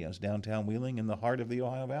Group Studios, downtown Wheeling in the heart of the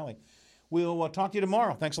Ohio Valley. We'll talk to you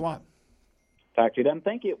tomorrow. Thanks a lot. Talk to you then.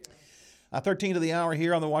 Thank you. 13 to the hour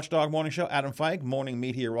here on the Watchdog Morning Show. Adam Fike, morning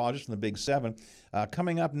meteorologist from the Big 7.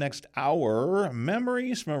 Coming up next hour,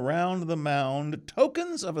 memories from around the mound,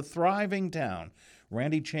 tokens of a thriving town.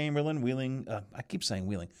 Randy Chamberlain, Wheeling, I keep saying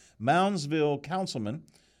Wheeling, Moundsville councilman,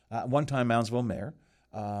 one-time Moundsville mayor.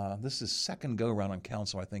 This is his second go-around on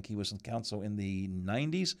council. I think he was in council in the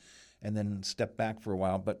 90s and then stepped back for a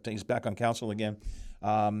while, but he's back on council again.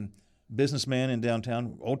 Businessman in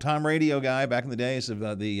downtown, old-time radio guy back in the days of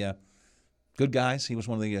the Good Guys. He was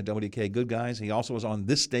one of the WDK Good Guys. He also was on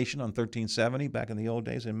this station on 1370 back in the old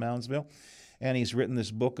days in Moundsville. And he's written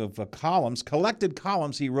this book of columns, collected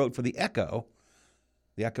columns he wrote for the Echo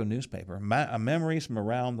newspaper, Memories from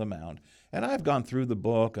Around the Mound. And I've gone through the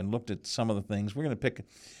book and looked at some of the things. We're going to pick.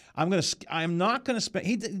 I'm not going to spend.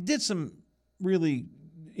 He did some really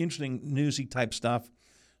interesting newsy type stuff.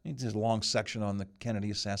 He did a long section on the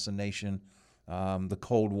Kennedy assassination, the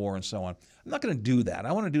Cold War, and so on. I'm not going to do that.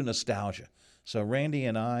 I want to do nostalgia. So Randy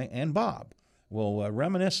and I and Bob will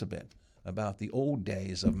reminisce a bit about the old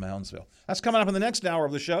days of Moundsville. That's coming up in the next hour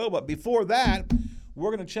of the show. But before that,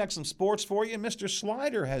 we're going to check some sports for you. Mr.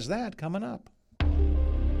 Slider has that coming up.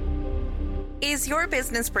 Is your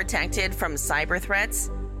business protected from cyber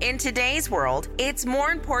threats? In today's world, it's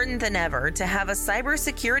more important than ever to have a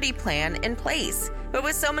cybersecurity plan in place. But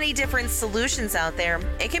with so many different solutions out there,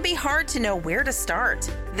 it can be hard to know where to start.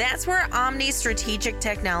 That's where Omni Strategic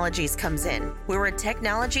Technologies comes in. We're a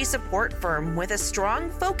technology support firm with a strong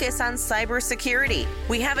focus on cybersecurity.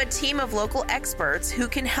 We have a team of local experts who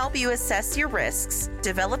can help you assess your risks,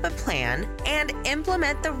 develop a plan, and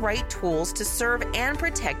implement the right tools to serve and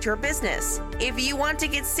protect your business. If you want to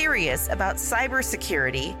get serious about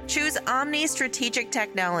cybersecurity, choose Omni Strategic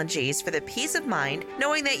Technologies for the peace of mind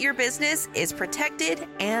knowing that your business is protected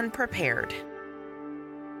and prepared.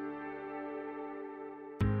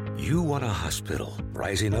 You want a hospital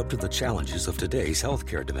rising up to the challenges of today's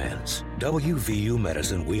healthcare demands. WVU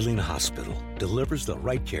Medicine Wheeling Hospital delivers the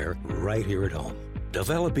right care right here at home.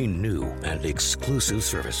 Developing new and exclusive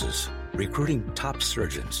services, recruiting top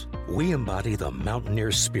surgeons. We embody the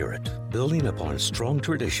mountaineer spirit, building upon strong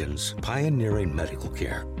traditions, pioneering medical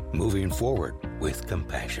care, moving forward with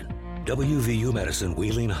compassion. WVU Medicine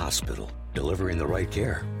Wheeling Hospital, delivering the right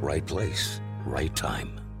care, right place, right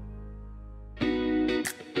time.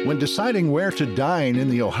 When deciding where to dine in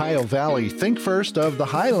the Ohio Valley, think first of the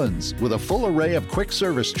Highlands, with a full array of quick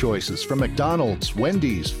service choices from McDonald's,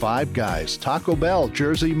 Wendy's, Five Guys, Taco Bell,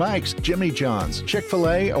 Jersey Mike's, Jimmy John's,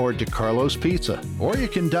 Chick-fil-A, or DeCarlo's Pizza. Or you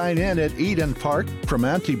can dine in at Eden Park,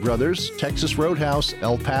 Primanti Brothers, Texas Roadhouse,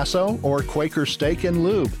 El Paso, or Quaker Steak and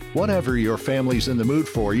Lube. Whatever your family's in the mood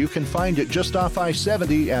for, you can find it just off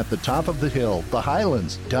I-70 at the top of the hill. The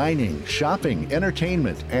Highlands, dining, shopping,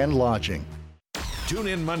 entertainment, and lodging. Tune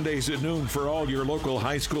in Mondays at noon for all your local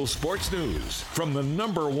high school sports news from the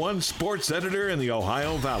 #1 sports editor in the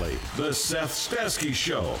Ohio Valley, The Seth Stasky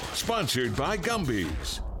Show, sponsored by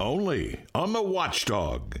Gumby's, only on the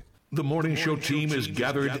Watchdog. The morning show team is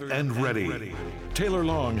gathered and ready. Taylor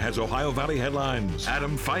Long has Ohio Valley headlines.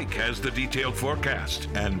 Adam Fike has the detailed forecast.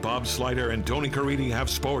 And Bob Slider and Tony Caridi have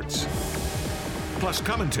sports. Plus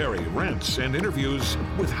commentary, rants, and interviews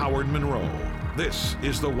with Howard Monroe. This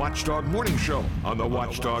is the Watchdog Morning Show on the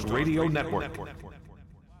Watchdog Radio Network.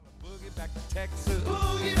 Boogie back to Texas.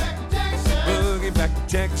 Boogie back to Texas. Boogie back to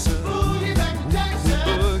Texas. Boogie back to Texas.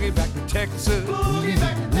 Boogie back to Texas. Boogie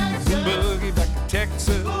back to Texas. Boogie back to Texas. Boogie back to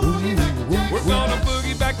Texas. We're gonna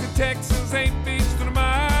boogie back to Texas, 8 beats to the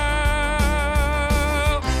mile.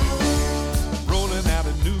 Rolling out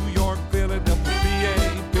of New York, Philadelphia,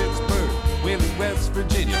 PA, Pittsburgh, Wheeling, West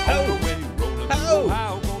Virginia, all the way rolling to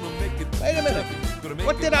Ohio. Wait a minute.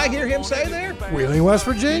 What did I hear him say there? Wheeling, West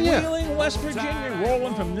Virginia. Wheeling, West Virginia,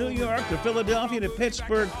 rolling from New York to Philadelphia to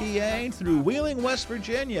Pittsburgh, PA, through Wheeling, West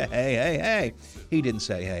Virginia. Hey, hey, hey. He didn't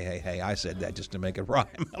say hey, hey, hey. I said that just to make it rhyme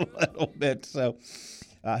a little bit. So,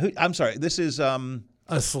 I'm sorry. This is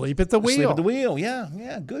Asleep at the Wheel. Asleep at the Wheel.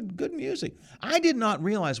 Yeah. Good music. I did not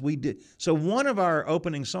realize we did. So one of our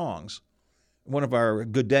opening songs, one of our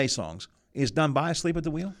Good Day songs, is done by Asleep at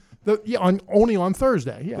the Wheel. Only on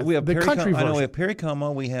Thursday. Yeah, we have the country version. I know we have Perry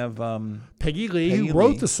Como. We have Peggy Lee, who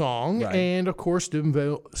wrote the song, right. And of course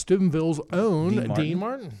Steubenville's own Dean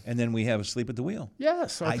Martin. And then we have Asleep at the Wheel.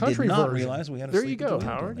 Yes, our I country did not version. realize we had. There you Asleep at go, the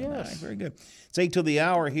Wheel. Howard. Yes, right, very good. It's 8 till the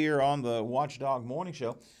hour here on the Watchdog Morning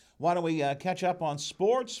Show. Why don't we catch up on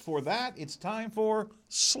sports? For that, it's time for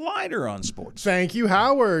Slider on Sports. Thank you,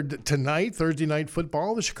 Howard. Tonight, Thursday Night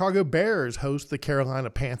Football, the Chicago Bears host the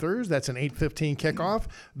Carolina Panthers. That's an 8:15 kickoff.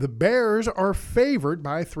 The Bears are favored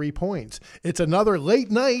by 3 points. It's another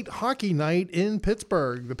late night hockey night in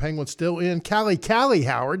Pittsburgh. The Penguins still in Cali,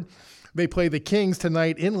 Howard. They play the Kings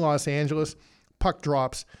tonight in Los Angeles. Puck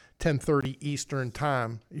drops 10:30 Eastern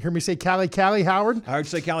Time. You hear me say Cali, Howard? I heard you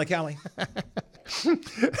say Cali. I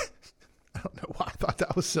don't know why I thought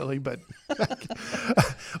that was silly, but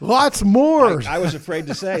lots more. I was afraid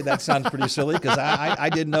to say that sounds pretty silly because I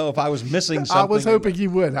didn't know if I was missing something. I was hoping you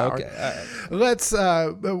would, Howard. Okay, all right. Let's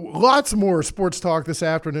lots more sports talk this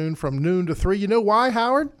afternoon from noon to 3. You know why,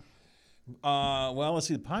 Howard? Well, let's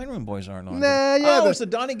see. The Pine Room Boys aren't on. It's the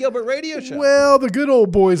Donnie Gilbert radio show. Well, the good old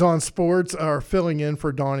boys on sports are filling in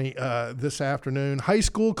for Donnie this afternoon. High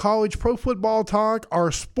school, college, pro football talk,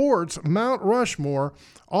 our sports Mount Rushmore,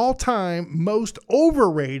 all-time most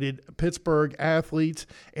overrated Pittsburgh athletes,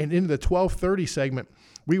 and into the 12:30 segment,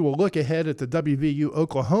 we will look ahead at the WVU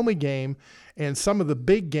Oklahoma game and some of the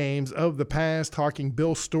big games of the past, talking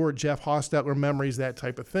Bill Stewart, Jeff Hostetler memories, that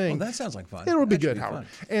type of thing. Well, that sounds like fun. It'll be good, Howard.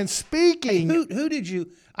 And speaking, who did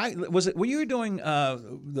you? Were you doing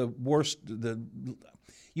the worst?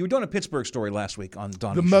 You were doing a Pittsburgh story last week on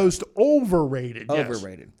Donnie's the show. Most overrated. Yes.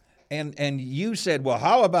 Overrated. And you said, well,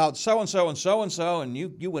 how about so and so and so and so, and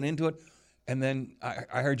you went into it, and then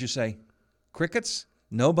I heard you say, crickets,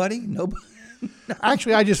 nobody.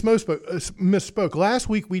 Actually, I just misspoke. Last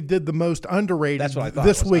week we did the most underrated. That's what I thought.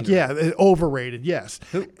 This week, overrated. Yes.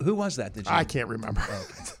 Who was that? I can't remember.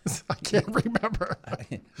 I can't remember.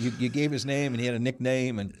 You gave his name, and he had a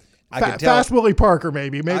nickname, and I could tell. Fast Willie Parker,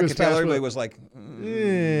 maybe. I it was could tell Fast everybody Willie. was like,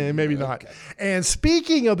 maybe not. And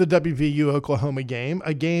speaking of the WVU Oklahoma game,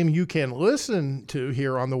 a game you can listen to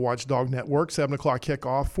here on the Watchdog Network, 7 o'clock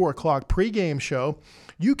kickoff, 4 o'clock pregame show.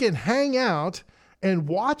 You can hang out and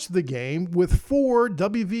watch the game with 4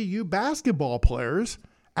 WVU basketball players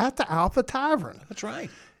at the Alpha Tavern. That's right.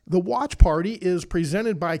 The watch party is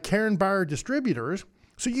presented by Karen Bauer Distributors,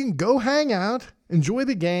 so you can go hang out, enjoy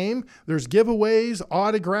the game. There's giveaways,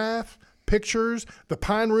 autograph, pictures. The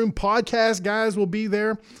Pine Room podcast guys will be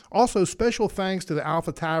there. Also, special thanks to the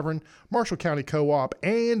Alpha Tavern, Marshall County Co-op,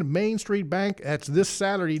 and Main Street Bank. That's this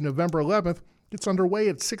Saturday, November 11th. Gets underway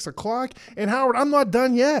at 6 o'clock. And Howard, I'm not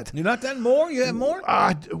done yet. You're not done more? You have more?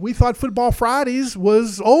 We thought Football Fridays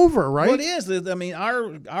was over, right? Well, it is. I mean,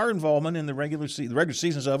 our involvement in the regular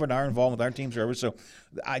season's over, and our involvement with our teams are over. So,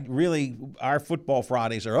 our Football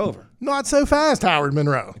Fridays are over. Not so fast, Howard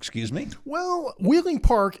Monroe. Excuse me? Well, Wheeling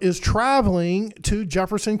Park is traveling to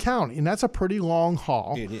Jefferson County, and that's a pretty long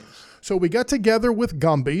haul. It is. So we got together with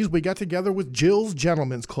Gumby's, we got together with Jill's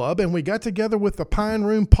Gentlemen's Club, and we got together with the Pine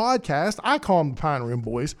Room podcast. I call them the Pine Room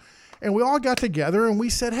Boys. And we all got together and we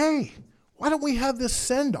said, hey, why don't we have this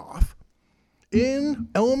send-off in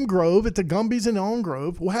Elm Grove, at the Gumby's in Elm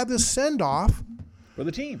Grove? We'll have this send-off. For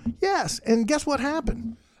the team. Yes, and guess what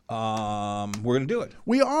happened? We're going to do it.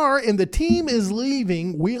 We are, and the team is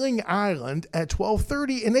leaving Wheeling Island at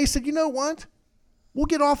 12:30, and they said, you know what? We'll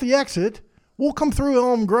get off the exit. We'll come through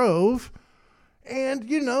Elm Grove, and,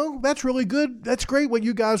 that's really good. That's great what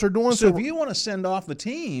you guys are doing. So if you want to send off the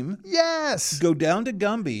team, yes, go down to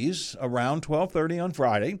Gumby's around 12:30 on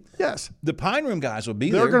Friday. Yes. The Pine Room guys will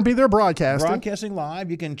be there. They're going to be there broadcasting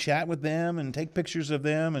live. You can chat with them and take pictures of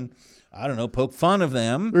them and, I don't know, poke fun of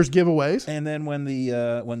them. There's giveaways. And then when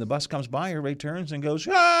the bus comes by, everybody turns and goes,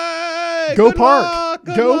 hey, go good park. Luck,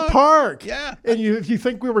 good go luck. Park. Yeah. And if you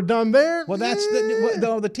think we were done there? Well,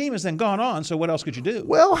 the team has then gone on, so what else could you do?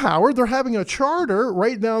 Well, Howard, they're having a charter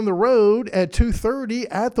right down the road at 2:30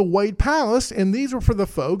 at the White Palace, and these are for the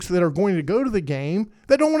folks that are going to go to the game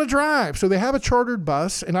that don't want to drive. So they have a chartered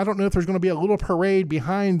bus, and I don't know if there's going to be a little parade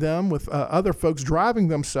behind them with other folks driving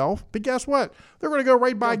themselves, but guess what? They're going to go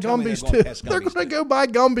right by Gumby's too. They're going to go by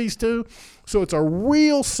Gumby's too. So it's a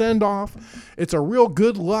real send-off. It's a real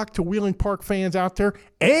good luck to Wheeling Park fans out there,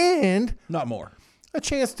 and not more. A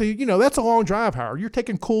chance to, that's a long drive, Howard. You're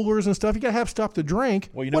taking coolers and stuff. You got to have stuff to drink.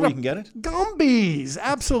 Well, you know where you can get it? Gumby's.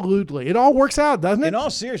 Absolutely. It all works out, doesn't it? In all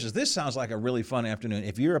seriousness, this sounds like a really fun afternoon.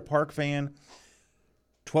 If you're a Park fan,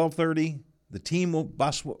 12:30, the team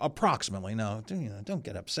bus will approximately, don't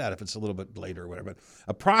get upset if it's a little bit later or whatever, but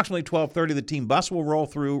approximately 12:30, the team bus will roll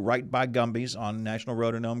through right by Gumby's on National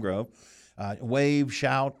Road in Elm Grove. Wave,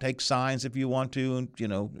 shout, take signs if you want to,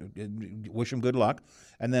 and, wish them good luck.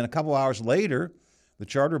 And then a couple hours later, the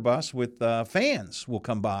charter bus with fans will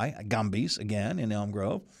come by at Gumby's again in Elm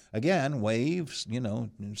Grove. Again, wave,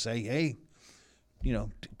 and say, hey,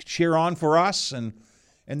 cheer on for us. And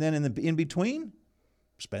then in between,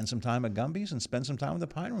 spend some time at Gumby's and spend some time with the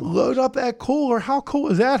Pine Room. Load up that cooler. How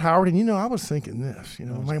cool is that, Howard? And, I was thinking this, I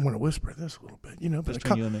might want to whisper this a little bit,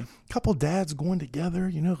 but you and me. Couple dads going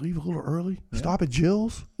together, leave a little early, stop at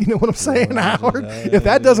Jill's. You know what I'm saying, Howard? If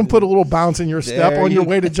that doesn't put a little bounce in your step on your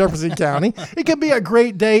way to Jefferson County, it could be a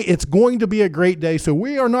great day. It's going to be a great day. So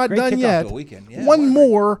we are not done yet. Yeah, one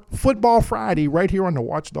more Football Friday right here on the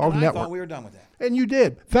Watchdog Network. I thought we were done with that. And you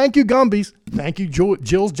did. Thank you, Gumby's. Thank you,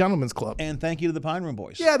 Jill's Gentlemen's Club. And thank you to the Pine Room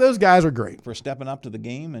Boys. Yeah, those guys are great. For stepping up to the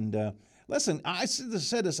game. And listen, I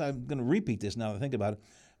said this, I'm going to repeat this now that I think about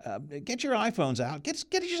it. Get your iPhones out. Get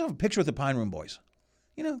yourself a picture with the Pine Room Boys.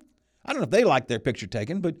 I don't know if they like their picture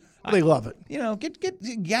taken, but they love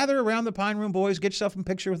it. Gather around the Pine Room Boys, get yourself a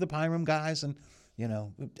picture with the Pine Room guys, and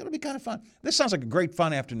it'll be kind of fun. This sounds like a great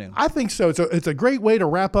fun afternoon. I think so. It's a great way to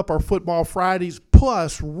wrap up our Football Fridays,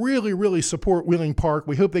 plus really, really support Wheeling Park.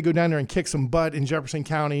 We hope they go down there and kick some butt in Jefferson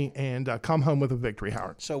County and come home with a victory,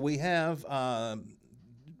 Howard. So we have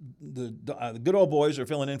the good old boys are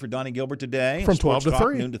filling in for Donnie Gilbert today. From 12 to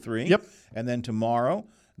 3. Noon to 3. Yep. And then tomorrow,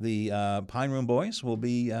 the Pine Room Boys will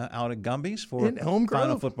be out at Gumby's for in Elm Grove.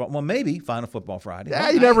 Final Football. Well, maybe Final Football Friday.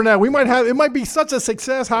 Yeah, you never know. It might be such a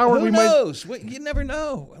success, Howard. Who knows? You never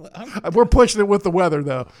know. We're pushing it with the weather,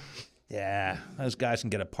 though. Yeah, those guys can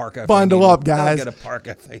get a parka. Bundle up, guys. They'll get a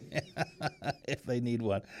parka if they need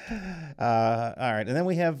one. All right, and then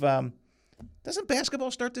we have. Doesn't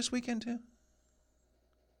basketball start this weekend too?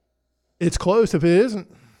 It's close if it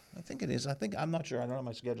isn't. I think it is. I'm not sure. I don't have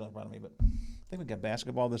my schedule in front of me, but I think we got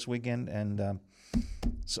basketball this weekend, and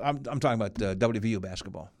so I'm talking about WVU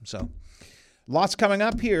basketball. So lots coming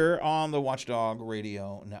up here on the Watchdog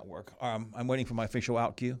Radio Network. I'm waiting for my official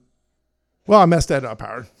out cue. Well, I messed that up,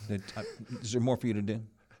 Howard. Is there more for you to do?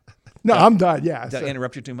 No, I'm done. Yeah. Did I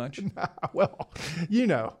interrupt you too much? Well, you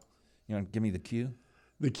know. You want to give me the cue?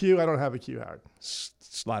 The cue? I don't have a cue, Howard.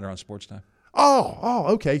 Slider on Sports Time. Oh,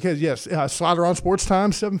 okay. Because, yes, Slider on Sports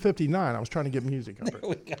Time, 7:59. I was trying to get music over it. There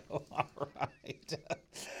we go. All right.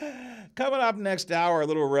 Coming up next hour, a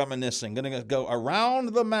little reminiscing. Going to go around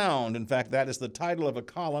the mound. In fact, that is the title of a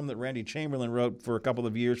column that Randy Chamberlain wrote for a couple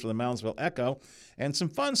of years for the Moundsville Echo. And some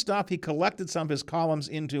fun stuff. He collected some of his columns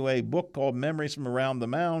into a book called Memories from Around the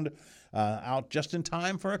Mound, out just in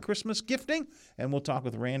time for a Christmas gifting. And we'll talk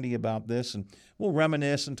with Randy about this, and we'll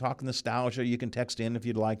reminisce and talk nostalgia. You can text in if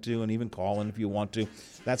you'd like to, and even call in if you want to.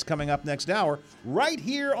 That's coming up next hour, right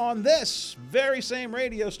here on this very same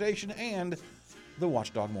radio station and the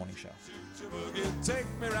Watchdog Morning Show. Take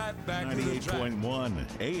me right back 98.1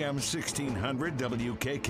 AM 1600 WKK.